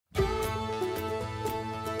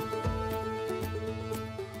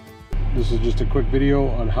This is just a quick video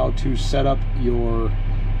on how to set up your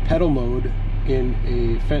pedal mode in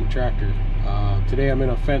a Fendt tractor. Today I'm in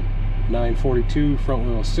a Fendt 942 front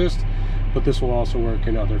wheel assist, but this will also work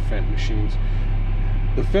in other Fendt machines.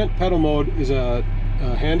 The Fendt pedal mode is a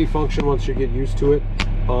handy function once you get used to it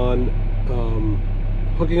on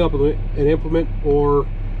hooking up an implement or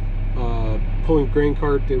pulling grain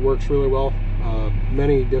cart. It works really well.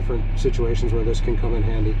 Many different situations where this can come in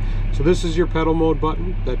handy. So this is your pedal mode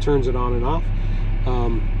button that turns it on and off.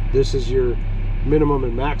 This is your minimum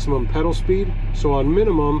and maximum pedal speed. So on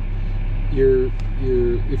minimum,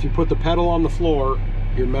 if you put the pedal on the floor,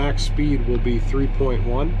 your max speed will be 3.1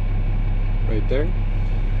 right there.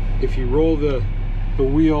 If you roll the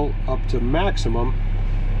wheel up to maximum,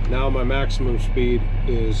 now my maximum speed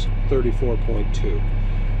is 34.2.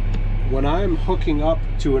 When I'm hooking up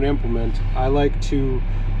to an implement, I like to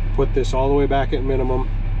put this all the way back at minimum,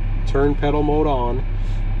 turn pedal mode on,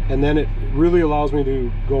 and then it really allows me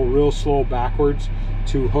to go real slow backwards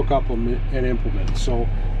to hook up an implement. So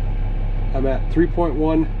I'm at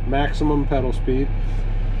 3.1 maximum pedal speed.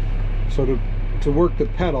 So to work the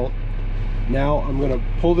pedal, now I'm going to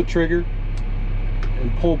pull the trigger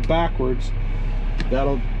and pull backwards.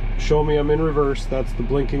 That'll show me I'm in reverse. That's the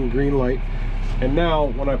blinking green light. And now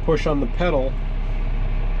when I push on the pedal,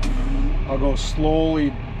 I'll go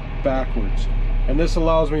slowly backwards. And this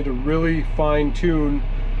allows me to really fine tune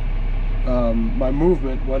my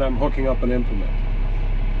movement when I'm hooking up an implement.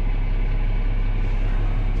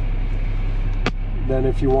 Then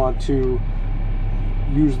if you want to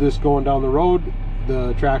use this going down the road,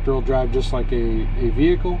 the tractor will drive just like a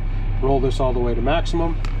vehicle. Roll this all the way to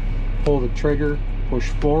maximum, pull the trigger, push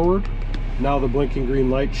forward. Now the blinking green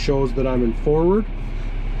light shows that I'm in forward,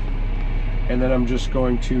 and then I'm just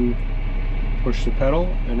going to push the pedal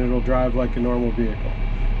and it'll drive like a normal vehicle.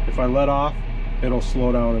 If I let off, it'll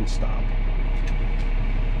slow down and stop.